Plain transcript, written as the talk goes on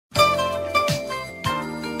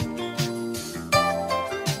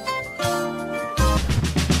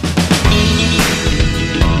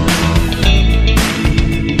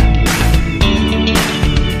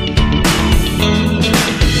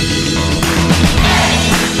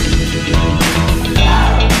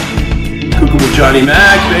Johnny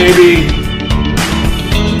Mac, baby.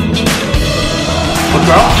 Look,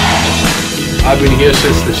 girl. I've been here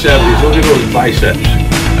since the 70s. Look at those biceps.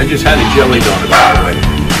 I just had a jelly donut, by the way.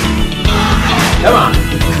 Come on.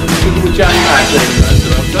 Look at what Johnny Mac baby. That's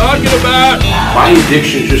what I'm talking about. My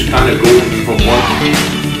addiction just kind of goes from one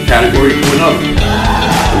category to another.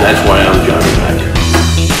 And that's why I'm Johnny Mac.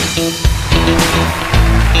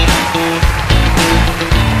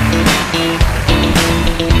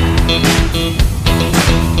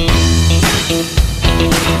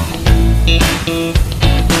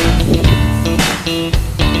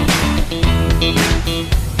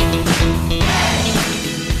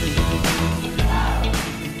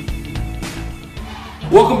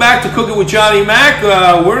 Welcome back to Cooking with Johnny Mac.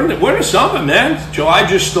 We're in the summer, man. July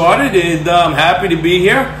just started, and I'm happy to be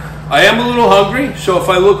here. I am a little hungry, so if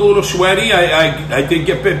I look a little sweaty, I did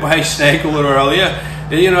get bit by a snake a little earlier.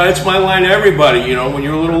 And, you know, that's my line to everybody. You know, when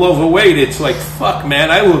you're a little overweight, it's like, fuck,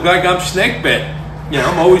 man, I look like I'm snake bit. You know,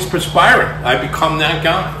 I'm always perspiring. I become that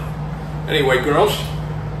guy. Anyway, girls,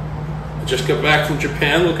 I just got back from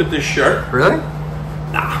Japan. Look at this shirt. Really?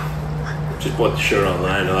 Nah, just bought the shirt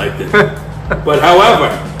online. I liked it. But however,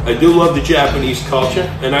 I do love the Japanese culture,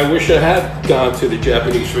 and I wish I had gone to the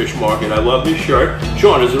Japanese fish market. I love this shirt.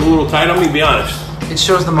 Sean, is it a little tight on me? Be honest. It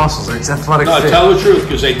shows the muscles. It's athletic fit. No, tell the truth,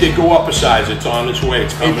 because they did go up a size. It's on its way.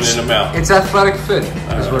 It's coming in the mail. It's athletic fit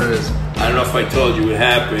is what it is. I don't know if I told you what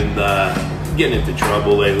happened. Getting into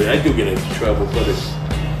trouble lately. I do get into trouble, but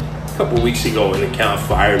a couple weeks ago an account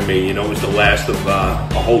fired me. You know, it was the last of a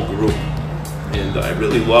whole group. And I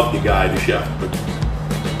really loved the guy, the chef, but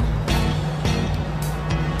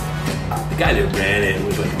the guy that ran it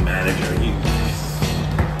was like a manager. He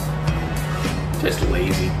just a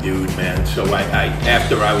lazy dude, man. So I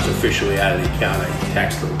after I was officially out of the account, I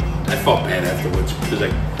texted him. I felt bad afterwards because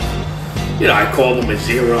I called him a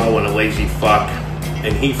zero and a lazy fuck,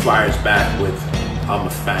 and he fires back with, "I'm a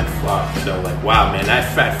fat fuck." So like, wow, man,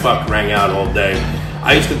 that fat fuck rang out all day.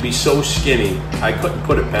 I used to be so skinny, I couldn't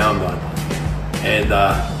put a pound on. And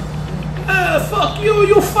fuck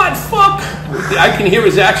you fat fuck. I can hear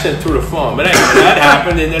his accent through the phone. But anyway, that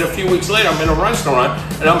happened, and then a few weeks later, I'm in a restaurant,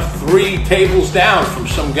 and I'm 3 tables down from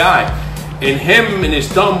some guy. And him and his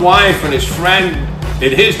dumb wife and his friend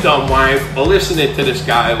and his dumb wife are listening to this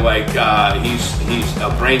guy like he's a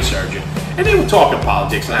brain surgeon. And they were talking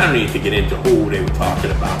politics, and I don't need to get into who they were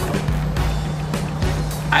talking about, but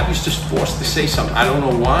I was just forced to say something. I don't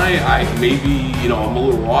know why. Maybe, you know, I'm a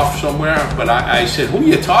little off somewhere, but I said, "Who are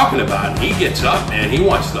you talking about?" And he gets up, man. He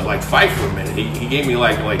wants to like fight for a minute. He gave me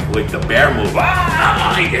like the bear move.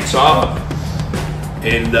 Ah! He gets up,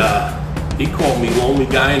 and he called me lonely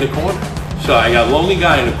guy in the corner. So I got lonely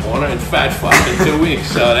guy in the corner and fat fuck in 2 weeks.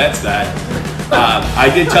 So that's that. I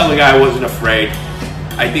did tell the guy I wasn't afraid.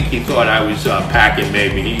 I think he thought I was packing.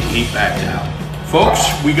 Maybe he backed out. Folks,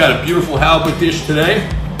 we got a beautiful halibut dish today.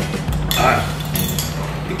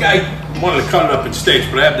 The guy wanted to cut it up in steaks,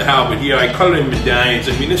 but I have the halibut here. I cut it in medallions.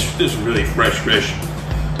 I mean, this is really fresh fish.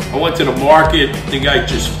 I went to the market. The guy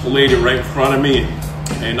just filleted it right in front of me.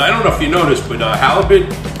 And I don't know if you noticed, but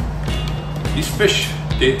halibut, these fish,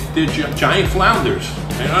 they're giant flounders.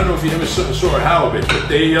 And I don't know if you ever saw a halibut, but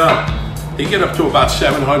they get up to about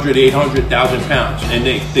 700, 800,000 pounds. And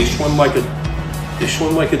they swim like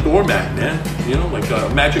a doormat, man. You know, like a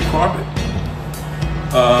magic carpet.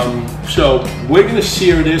 So we're gonna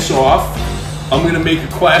sear this off. I'm gonna make a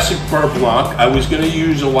classic Buerre Blanc. I was gonna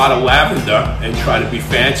use a lot of lavender and try to be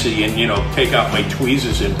fancy and, you know, take out my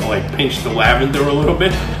tweezers and like pinch the lavender a little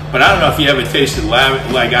bit. But I don't know if you ever tasted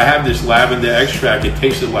lavender. Like I have this lavender extract. It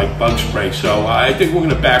tasted like bug spray. So I think we're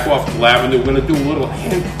gonna back off the lavender. We're gonna do a little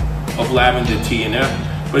hint of lavender tea in there.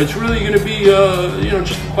 But it's really going to be, you know,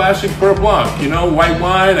 just a classic Buerre Blanc. You know, white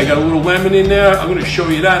wine. I got a little lemon in there. I'm going to show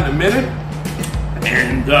you that in a minute.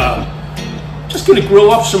 And just going to grill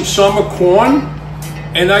up some summer corn.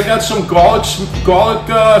 And I got some garlic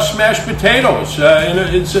smashed potatoes.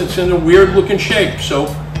 It's in a weird looking shape. So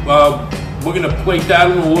we're going to plate that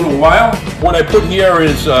in a little while. What I put here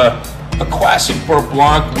is a classic Buerre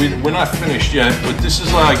Blanc. We're not finished yet, but this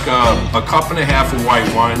is like a cup and a half of white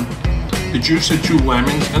wine. The juice of 2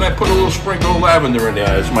 lemons, and I put a little sprinkle of lavender in there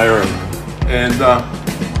as my herb. And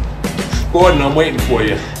Gordon, I'm waiting for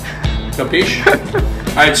you. Capiche?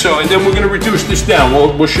 All right, so and then we're going to reduce this down.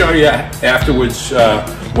 We'll show you afterwards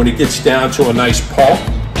when it gets down to a nice pulp.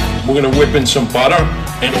 We're going to whip in some butter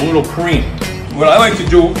and a little cream. What I like to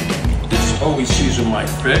do is always season my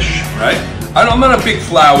fish, right? I'm not a big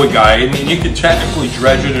flour guy. I mean, you can technically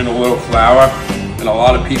dredge it in a little flour, and a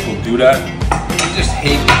lot of people do that. I just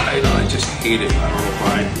hate it. I just hate it. I don't know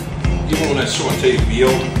why. Even when I saute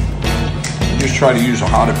veal, just try to use a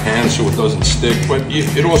hotter pan so it doesn't stick, but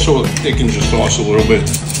it also thickens your sauce a little bit.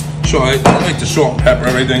 So I like to salt and pepper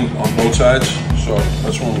everything on both sides, so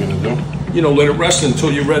that's what I'm gonna do. You know, let it rest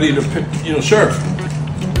until you're ready to, you know, serve.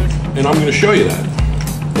 And I'm gonna show you that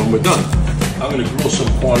when we're done. I'm gonna grill some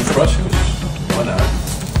corn for us, why not?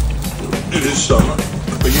 It is summer.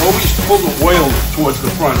 But you always pull the oil towards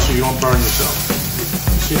the front so you don't burn yourself.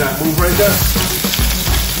 See that move right there?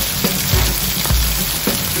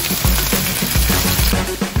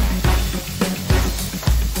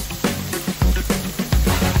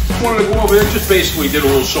 Wanted to go over there, just basically did a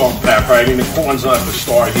little salt and pepper. I mean, the corn's not the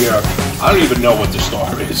star here. I don't even know what the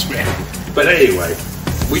star is, man. But anyway,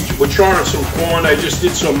 we're charring some corn. I just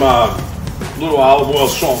did some little olive oil,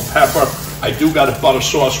 salt and pepper. I do got a butter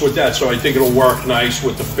sauce with that, so I think it'll work nice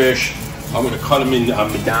with the fish. I'm gonna cut them in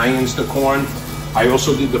medallions, the corn. I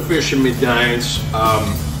also did the fish in medallions,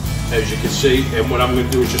 as you can see. And what I'm gonna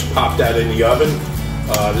do is just pop that in the oven.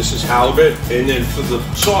 This is halibut, and then for the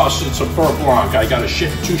sauce, it's a Buerre Blanc. I got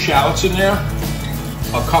 2 shallots in there,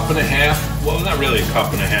 a cup and a half. Well, not really a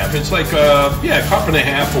cup and a half. It's like a cup and a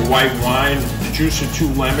half of white wine, the juice of 2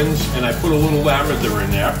 lemons, and I put a little lavender in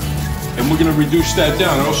there. And we're gonna reduce that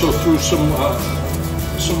down. I also threw some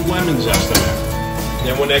lemon zest in there.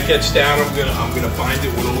 Then when that gets down, I'm gonna bind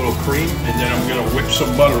it with a little cream, and then I'm gonna whip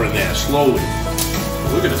some butter in there slowly.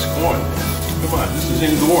 Look at this corn. Come on, this is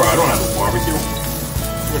indoor. I don't have a barbecue.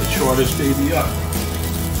 I'm gonna char this baby up.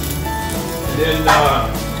 And then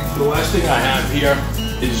the last thing I have here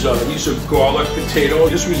is these are garlic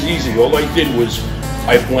potatoes. This was easy. All I did was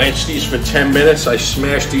I blanched these for 10 minutes. I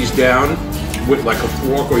smashed these down with like a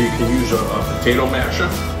fork, or you can use a potato masher.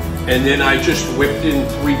 And then I just whipped in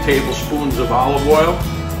 3 tablespoons of olive oil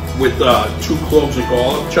with 2 cloves of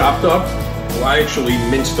garlic chopped up. Well, I actually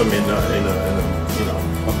minced them in a you know,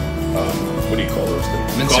 what do you call those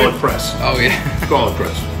things? Mincer? Garlic press. Oh yeah. Garlic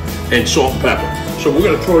press. And salt and pepper. So we're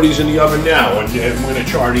gonna throw these in the oven now, and we're gonna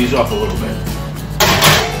char these up a little bit.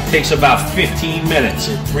 Takes about 15 minutes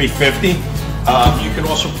at 350. You can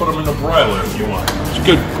also put them in a broiler if you want. It's a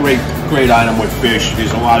good, great item with fish.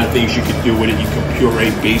 There's a lot of things you could do with it. You can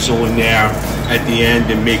puree basil in there at the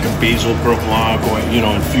end and make a basil Buerre Blanc, or you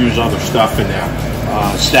know, infuse other stuff in there.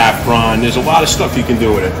 Saffron. There's a lot of stuff you can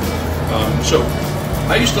do with it. So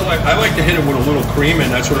I like to hit it with a little cream,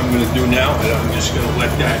 and that's what I'm going to do now. And I'm just going to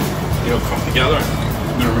let that, you know, come together.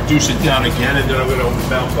 I'm going to reduce it down again, and then I'm going to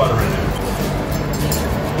melt butter in there.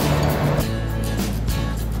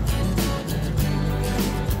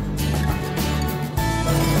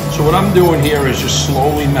 So what I'm doing here is just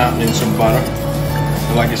slowly melting in some butter.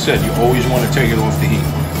 And like I said, you always want to take it off the heat.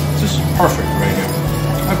 This is perfect right here.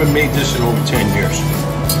 I haven't made this in over 10 years.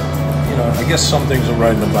 You know, I guess some things are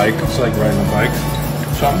riding a bike. It's like riding a bike.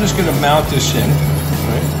 So I'm just going to mount this in,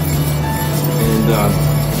 right? And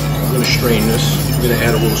I'm going to strain this. I'm going to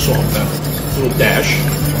add a little salt and pepper, a little dash,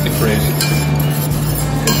 nothing crazy.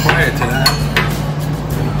 And prior to that,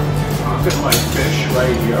 I'll put my fish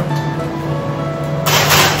right here.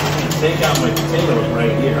 Take out my potatoes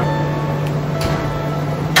right here.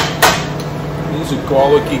 These are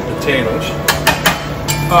garlicky potatoes.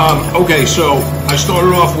 Okay, so I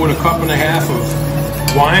started off with a cup and a half of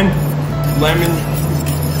wine, lemon,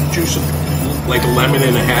 juice of like a lemon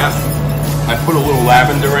and a half. I put a little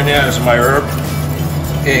lavender in there as my herb,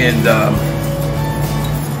 and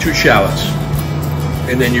 2 shallots.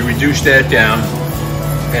 And then you reduce that down,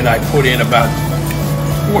 and I put in about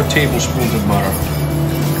 4 tablespoons of butter.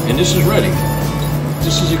 And this is ready.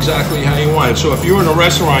 This is exactly how you want it. So if you're in a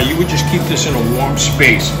restaurant, you would just keep this in a warm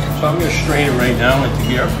space. So I'm going to strain it right now into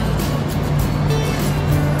here.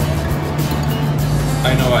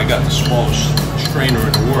 I know I got the smallest strainer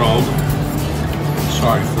in the world.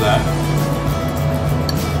 Sorry for that.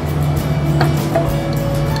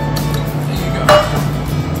 There you go.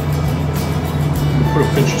 I'm going to put a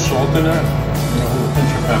pinch of salt in there. And a little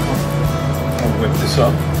pinch of pepper. I'll whip this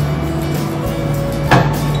up.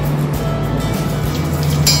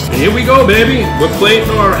 And here we go, baby. We're plating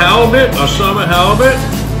our halibut, our summer halibut,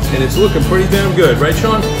 and it's looking pretty damn good, right,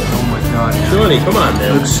 Sean? Oh my God, yeah. Shawnee, come on,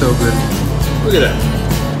 man. It looks so good. Look at that.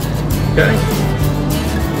 Okay.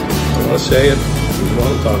 I want to say it. This is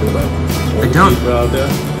what I'm talking about. I don't. Out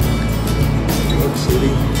there. New York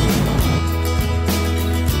City.